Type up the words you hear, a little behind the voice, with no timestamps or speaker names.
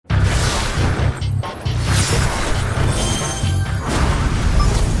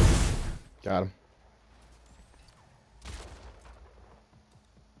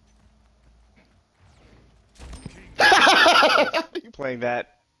playing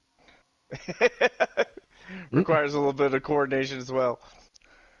that requires a little bit of coordination as well.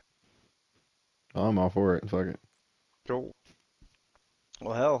 Oh, I'm all for it. Fuck it. Cool.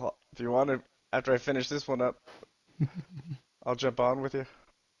 Well, hell, if you want to, after I finish this one up, I'll jump on with you.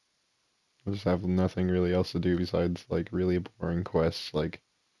 I just have nothing really else to do besides like really boring quests like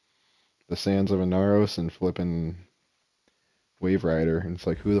the Sands of Inaros and flipping Wave Rider. And it's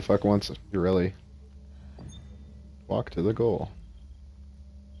like, who the fuck wants really walk to the goal?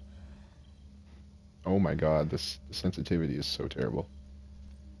 Oh my god, the sensitivity is so terrible.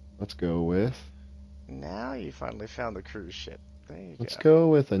 Let's go with. Now you finally found the cruise ship. There you Let's go. go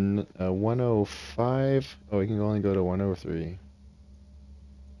with a 105. Oh, we can only go to 103.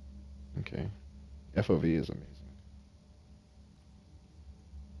 Okay. FOV is amazing.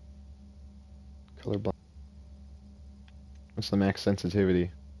 Colorblind. What's the max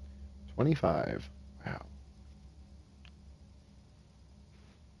sensitivity? 25. Wow.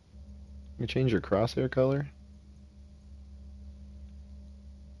 You change your crosshair color?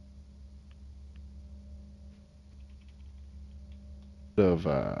 Of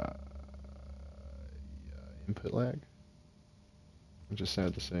input lag. I'm just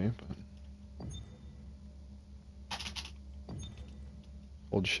sad to say, but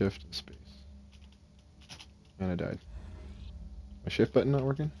hold shift and space. And I died. My shift button not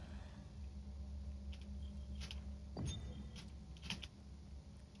working?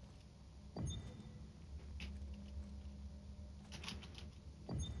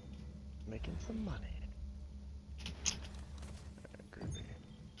 Making some money. Groovy.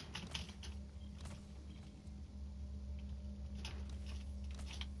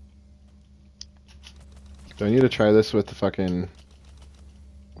 Do I need to try this with the fucking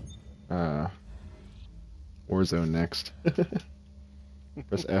Warzone next?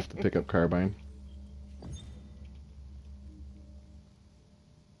 Press F to pick up carbine.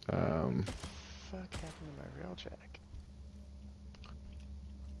 Fuck happened to my rail jack?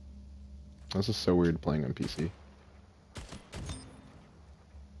 This is so weird playing on PC.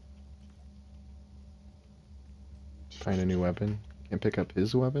 Find a new weapon. Can't pick up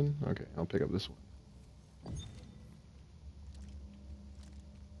his weapon? Okay, I'll pick up this one.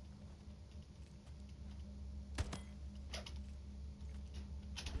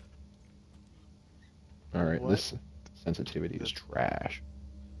 Alright, this sensitivity is trash.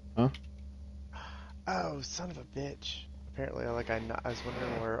 Huh? Oh, son of a bitch. Apparently, I was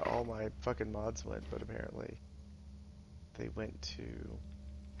wondering where all my fucking mods went, but apparently they went to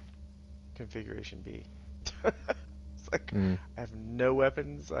configuration B. It's like, I have no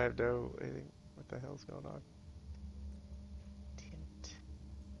weapons, I have no anything. What the hell's going on? Tint.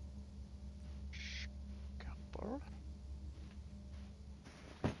 Scalper.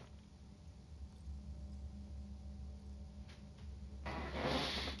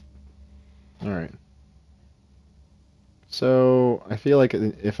 Alright. So, I feel like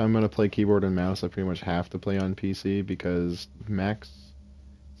if I'm going to play keyboard and mouse, I pretty much have to play on PC because max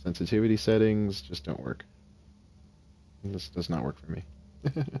sensitivity settings just don't work. This does not work for me.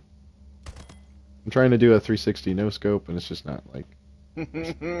 I'm trying to do a 360 no scope and it's just not like...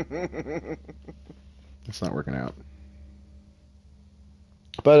 It's not working out.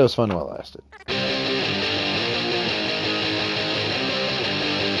 But it was fun while it lasted.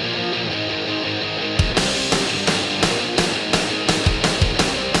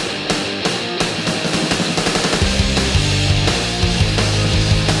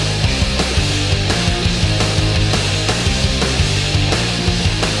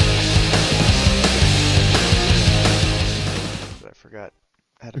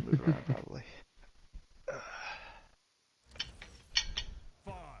 How to move around, probably. 5,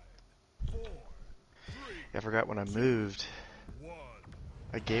 4, 3, Yeah, I forgot when I moved. 1.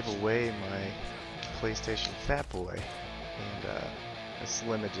 I gave away my PlayStation Fat Boy, and a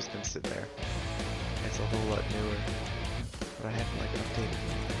Slim had just been sitting there. It's a whole lot newer, but I haven't like updated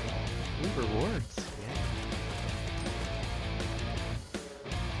anything at all. Ooh, rewards, yeah.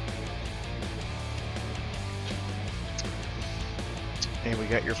 And we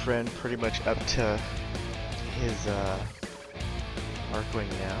got your friend pretty much up to his Arcwing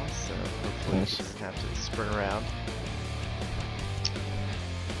now, so hopefully he doesn't have to sprint around.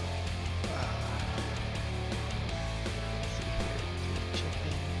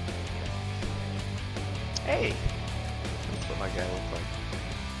 Hey! That's what my guy looked like.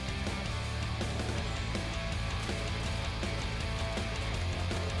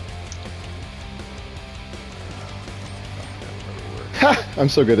 I'm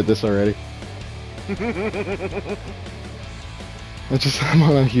so good at this already. I'm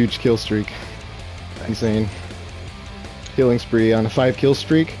on a huge kill streak. Insane. Killing spree on a 5-kill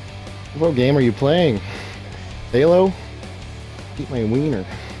streak. What game are you playing? Halo? Eat my wiener.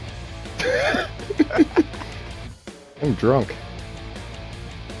 I'm drunk.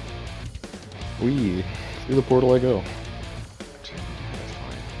 Wee. Through the portal I go.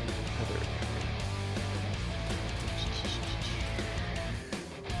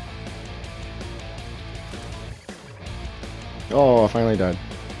 Oh, I finally died.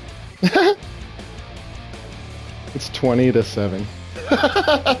 It's 20-7.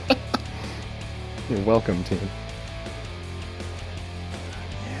 You're welcome, team.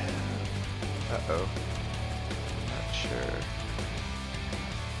 Yeah. Uh-oh. Not sure.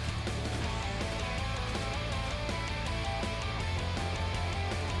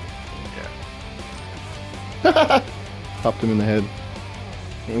 Yeah. Popped him in the head.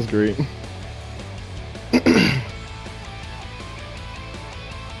 That was great.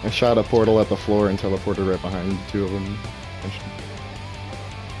 I shot a portal at the floor and teleported right behind the two of them.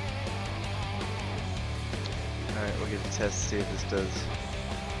 Alright, we'll get a test to see if this does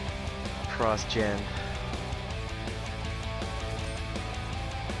cross-gen.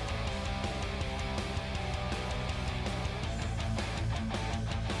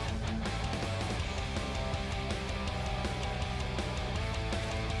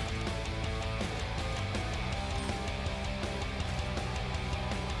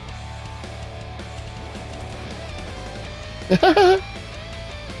 That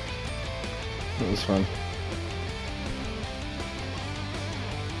was fun.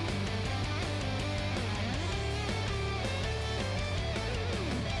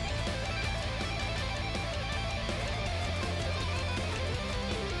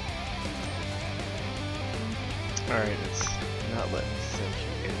 Alright, it's not letting me send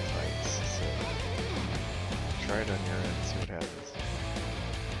you invites, so try it on your end, see what happens.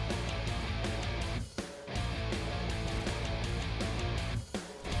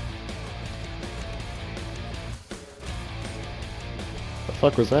 The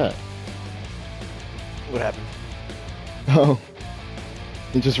fuck was that? What happened? Oh.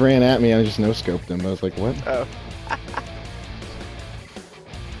 He just ran at me and I just no-scoped him. I was like, what? Oh.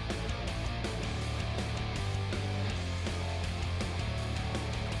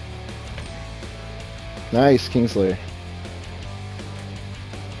 Nice, Kingslayer.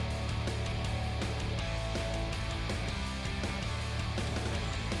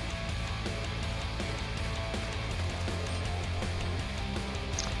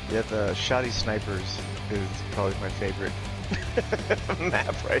 Yeah, the Shoddy Snipers is probably my favorite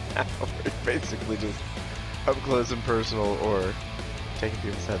map right now. Where you're basically just up close and personal or taking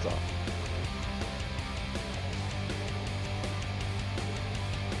people's heads off.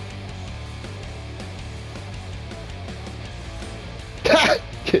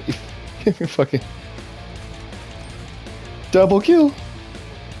 Get me fucking double kill.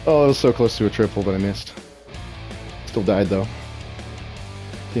 Oh, I was so close to a triple, but I missed. Still died though.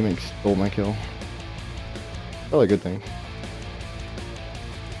 Teammate stole my kill. Probably a good thing.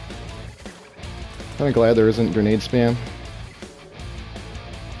 Kinda glad there isn't grenade spam.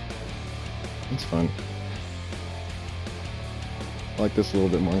 It's fun. I like this a little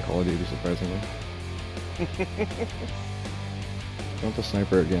bit more in Call of Duty, surprisingly. I want the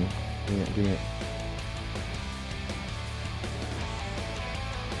sniper again. Give me it, give me it.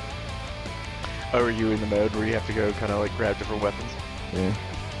 Oh, are you in the mode where you have to go kind of like grab different weapons? Yeah.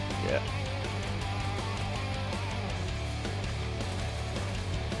 Yeah.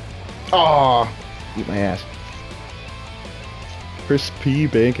 Aw! Eat my ass. Crispy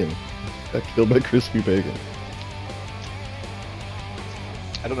bacon. Got killed by crispy bacon.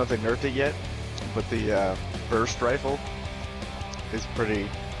 I don't know if they nerfed it yet, but the burst rifle is pretty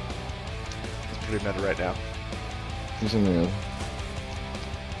meta right now. Using the...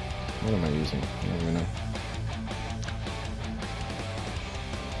 What am I using? I don't even know.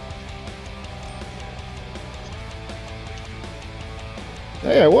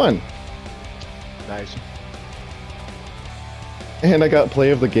 Hey, I won! Nice. And I got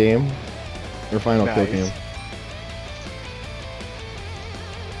play of the game. Or final kill Nice. game.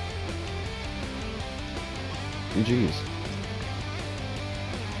 GG's.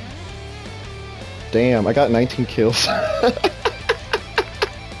 Damn, I got 19 kills.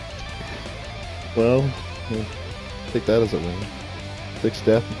 Well, we'll take that as a win. 6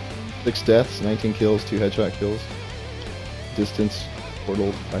 deaths, 19 kills, 2 headshot kills. Distance,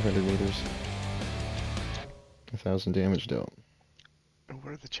 portal 500 meters. 1,000 damage dealt.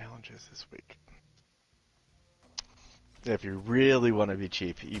 What are the challenges this week? Yeah, if you really want to be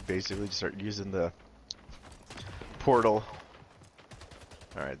cheap, you basically just start using the portal.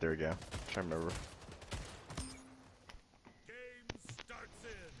 Alright, there we go. I'm trying to remember.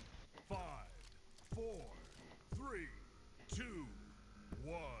 4, 3, 2,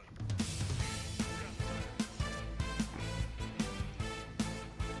 1.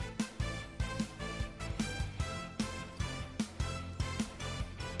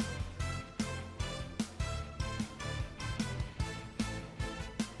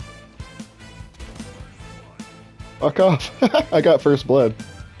 Fuck off. I got first blood.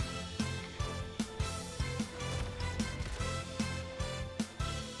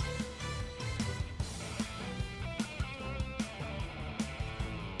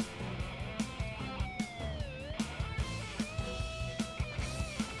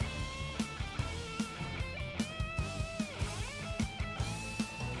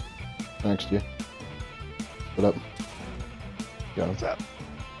 Next to you. Put up. Got him. What's up?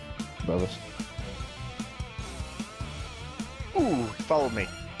 Above us. Ooh, he followed me.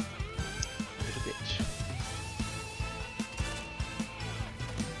 Little bitch.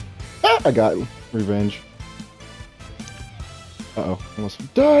 Ah, I got revenge. Uh-oh.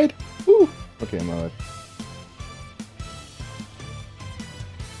 Almost died. Woo! Okay, I'm alive.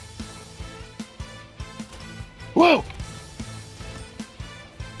 Whoa!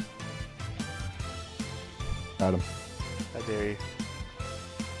 Got him. How dare you?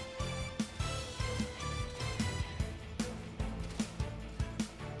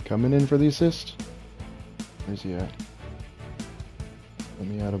 Coming in for the assist. Where's he at? Let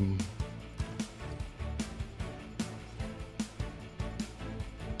me at him.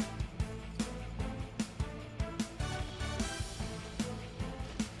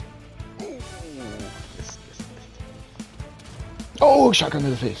 Ooh. This. Oh, shotgun to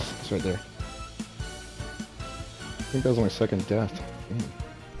the face. It's right there. I think that was my second death. Damn.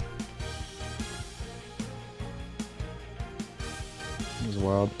 It was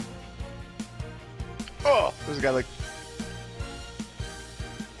wild. Oh, there's a guy like.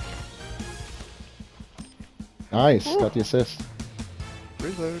 Nice, Ooh. got the assist.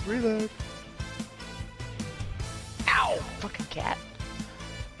 Reload, reload. Ow! Fucking cat.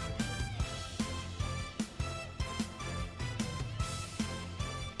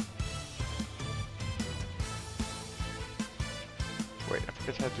 Wait, I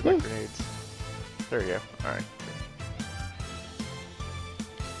forgot how to do my Ooh. grenades. There we go. Alright.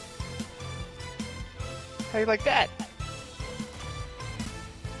 How you like that?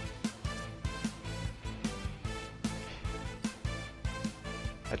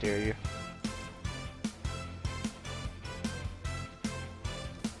 How dare you?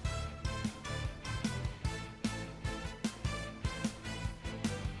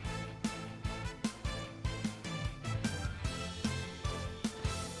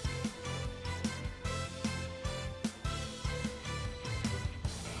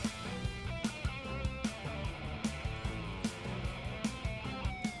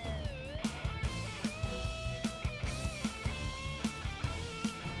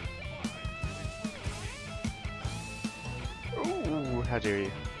 Ooh, how dare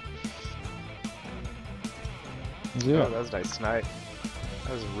you? Yeah. Oh, that was a nice snipe.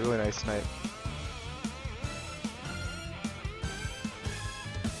 That was a really nice snipe.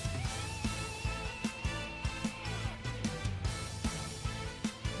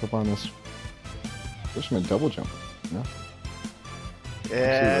 Up on this. Wish my double jump. No.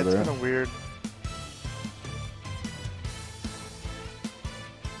 Yeah, it's they're kind of weird.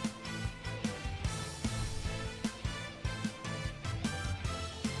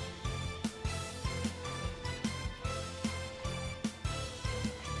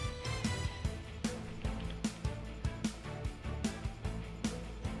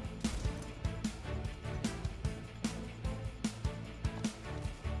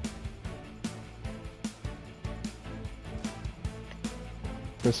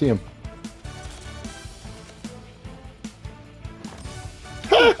 Go see him.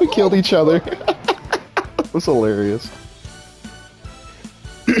 We killed each other. That was hilarious.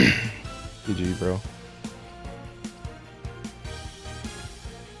 GG, bro.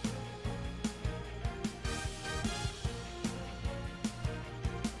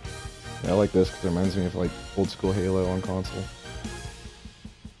 Yeah, I like this because it reminds me of like old school Halo on console.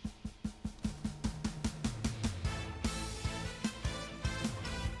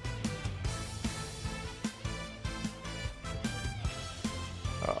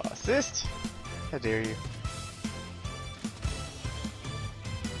 Assist? How dare you?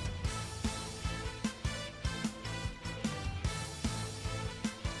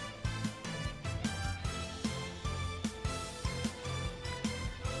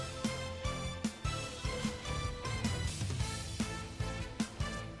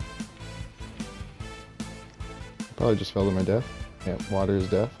 Probably just fell to my death. Yeah, water is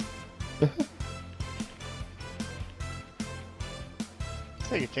death.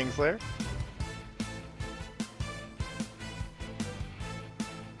 Take it, Kingslayer.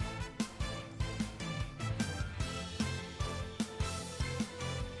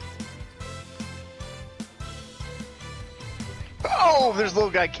 Oh, there's a little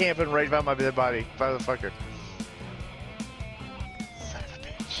guy camping right by my dead body. By the fucker. Son of a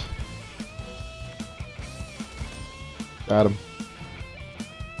bitch. Got him.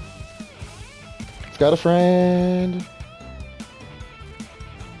 It's got a friend.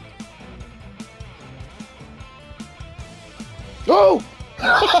 Oh!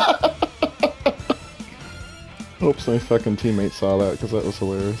 Oops, my fucking teammate saw that because that was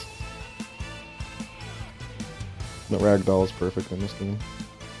hilarious. The ragdoll is perfect in this game.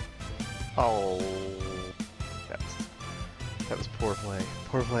 Oh, that was poor play.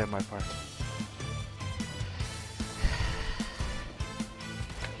 Poor play on my part.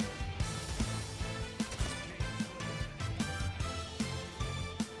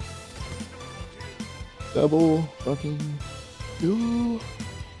 Double fucking you.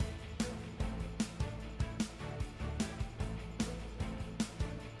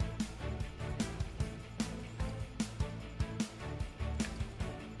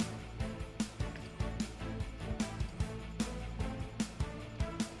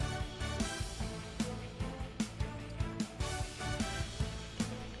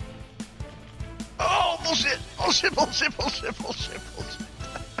 Oh, bullshit! Bullshit, bullshit, bullshit, bullshit, bullshit.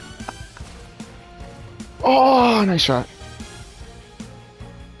 Oh, nice shot.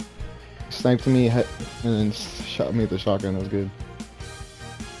 Sniped me and then shot me with the shotgun. That was good.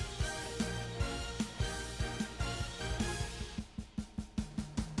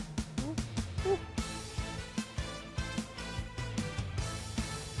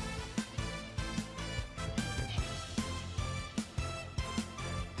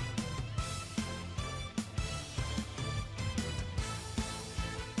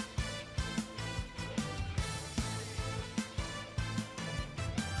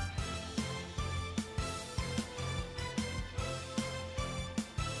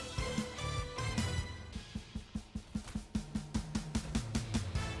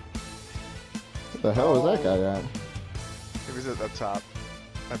 What the hell was that guy at? He was at the top.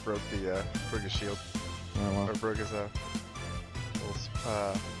 I broke his shield. Oh, well. Or broke his,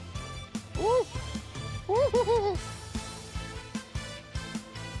 woo! Woo!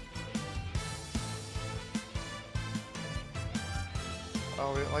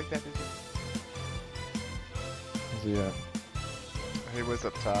 Oh, we didn't like that, did you? Where's he at? He was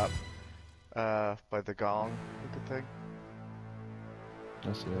up top. By the gong looking thing.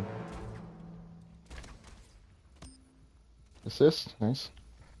 I see it. Assist, nice.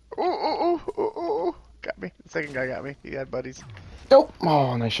 Ooh, ooh, ooh, ooh, ooh. Got me. The second guy got me. He had buddies. Nope.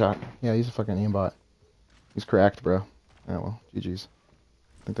 Oh, nice shot. Yeah, he's a fucking aimbot. He's cracked, bro. Oh well, GG's.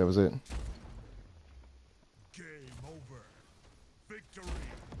 I think that was it. Game over. Victory.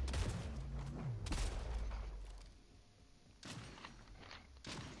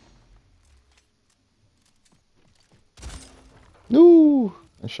 No,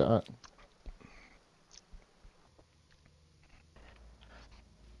 nice shot.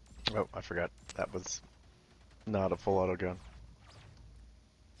 Oh, I forgot. That was not a full auto gun.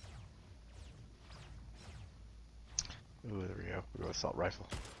 Ooh, there we go. We go assault rifle.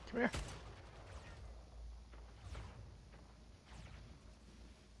 Come here.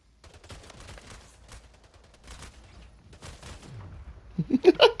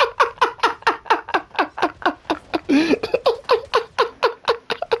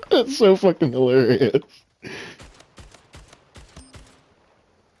 That's so fucking hilarious.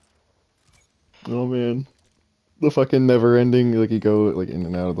 Oh man. The fucking never ending, like you go like in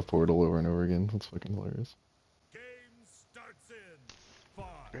and out of the portal over and over again. That's fucking hilarious. Game starts in I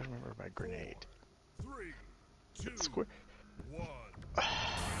 5, gotta remember my grenade. 3, 2, Square. 1.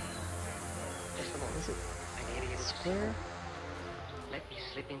 Just a moment. Is it I'm hearing it. square? Let me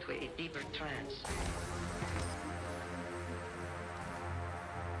slip into a deeper trance.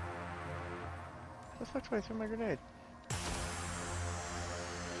 How the fuck do I throw my grenade?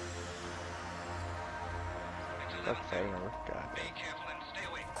 Okay, God. Be careful and stay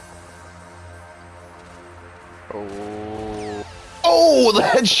away. Oh. Oh, the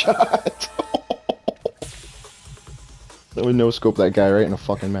headshot! That would no scope that guy right in the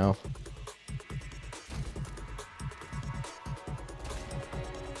fucking mouth.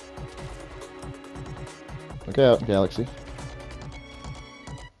 Look out, Galaxy.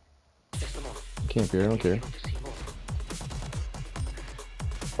 Just a moment. Camp here, I don't care. To see more.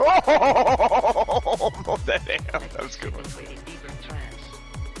 Oh, that damn. That was good one. Into a deeper trance.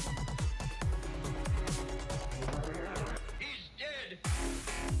 He's dead.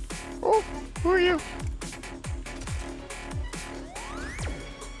 are you?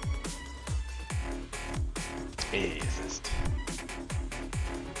 Assist.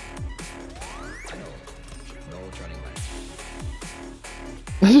 No turning back.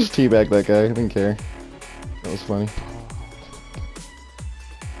 I just teabagged that guy. I didn't care. That was funny.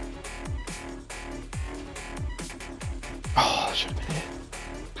 Oh, I should have been hit.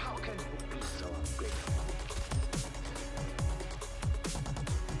 How can you be so ungrateful?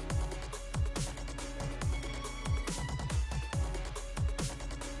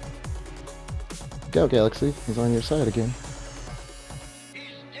 Go, Galaxy. He's on your side again.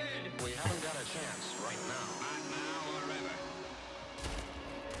 He's dead. We haven't got a chance right now. Not now or ever.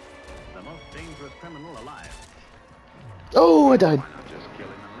 The most dangerous criminal alive. Oh, I died. Why not just kill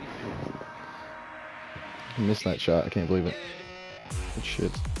him and leave him? I missed that shot. I can't believe it. Good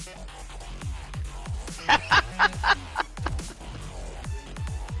shit.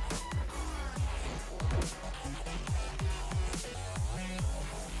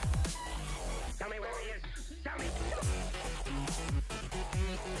 Tell me where he is. Tell me.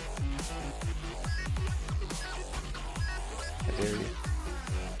 I dare you.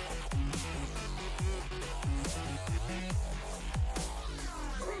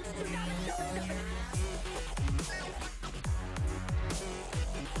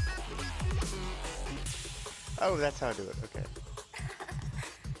 Oh, that's how I do it. Okay.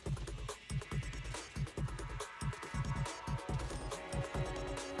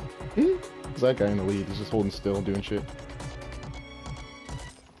 Is that guy in the lead? He's just holding still, doing shit.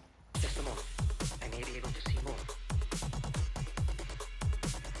 Just a moment. I may be able to see more.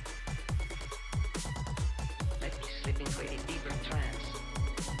 Let me slip into a deeper trance.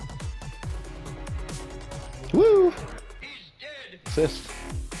 Woo! He's dead. Assist.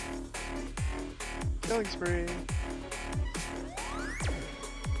 Killing spree.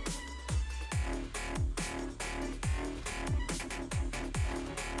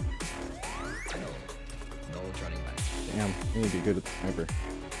 No turning back. Damn, I need to be good at the sniper.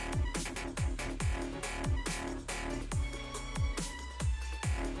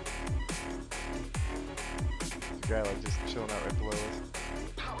 The guy like just chilling out right below us.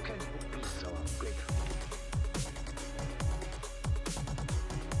 How can you be so ungrateful?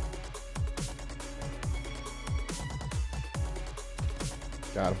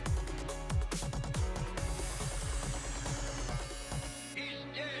 Got him. He's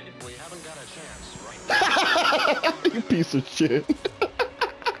dead. We haven't got a chance right now. You piece of shit. The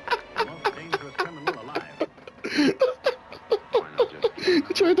most dangerous criminal alive. Why not just kill him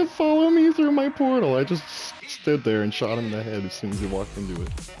He tried to follow me through my portal. I just stood there and shot him in the head as soon as he walked into it.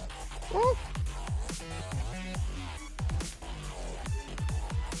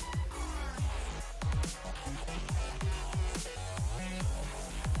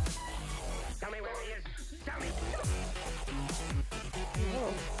 Tell me where he is. Tell me.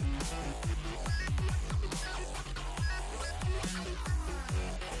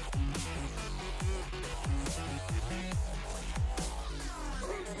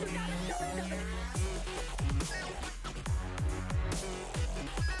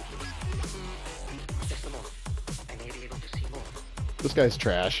 Just a moment. I may be able to see more. This guy's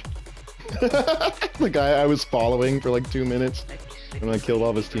trash. The guy I was following for like 2 minutes Let me slip and I into killed a all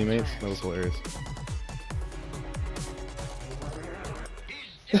of his deeper teammates. trance. That was hilarious.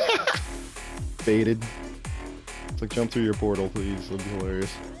 Baited. It's like jump through your portal, please. That'd be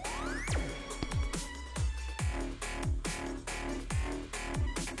hilarious.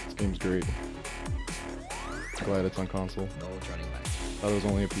 This game's great. Glad it's on console. No turning back. Thought it was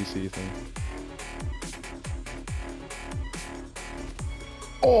only a PC thing.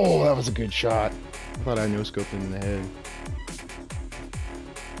 Oh, that was a good shot. I thought I no-scoped him in the head.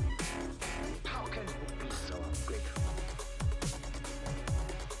 How can you be so ungrateful?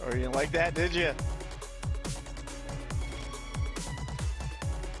 Oh, you didn't like that, did you?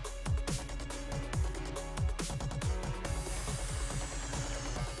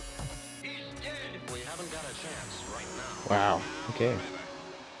 He's dead. We haven't got a chance right now. Wow. Okay.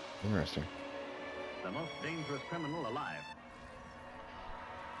 Interesting. The most dangerous criminal alive.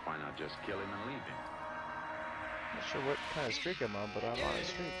 Why not just kill him and leave him? Not sure what kind of streak I'm on, but I'm on a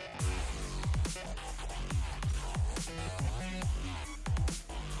streak.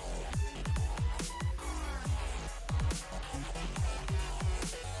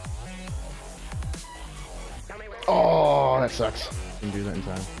 Tell me where Oh, that sucks. Didn't do that in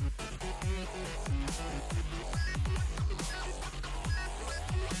time.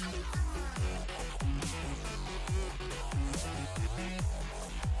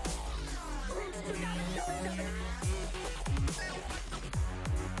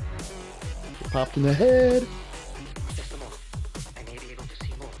 popped in the head. Just a moment. I may be able to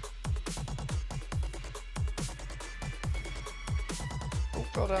see more. Oh,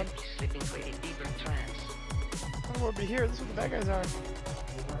 fell down. Let me slip into a deeper trance. I don't want to be here. This is where the bad guys are.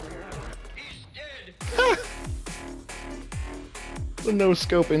 The no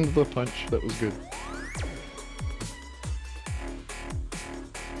scope into the punch. That was good.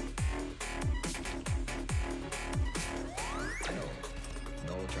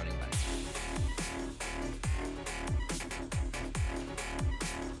 No turning back.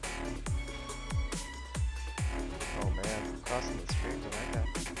 Oh man, crossing the streams on that guy.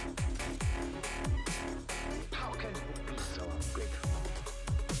 How can you be so ungrateful?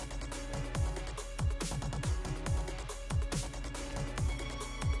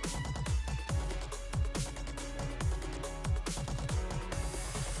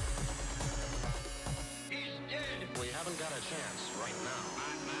 We haven't got a chance right now.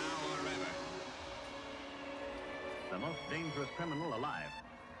 Not now or ever. The most dangerous criminal alive.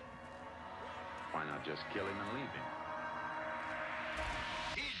 Why not just kill him and leave him?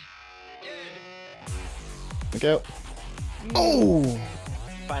 Look out. Oh!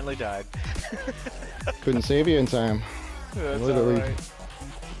 Finally died. Couldn't save you in time. That's Literally. alright.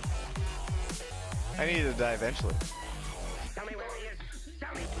 I needed to die eventually. Tell me where he is.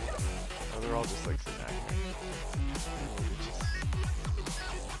 Tell me. Oh, they're all just like sitting out here.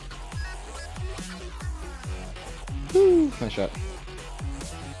 Woo! Nice shot.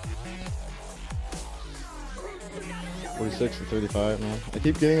 46 to 35, man. I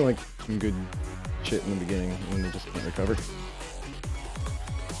keep getting like some good shit in the beginning and they just can't recover.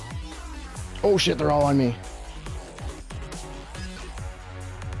 Oh shit, they're all on me.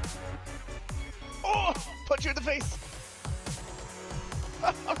 Oh! Punch you in the face!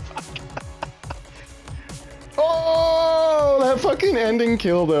 Oh, that fucking ending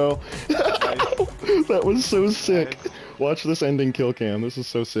kill though. Nice. That was so sick. Nice. Watch this ending kill cam. This is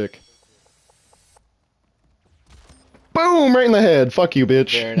so sick. Boom! Right in the head. Fuck you,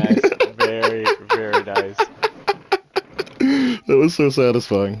 bitch. Very nice. Very, very nice. That was so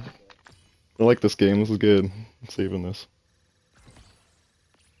satisfying. I like this game. This is good. I'm saving this.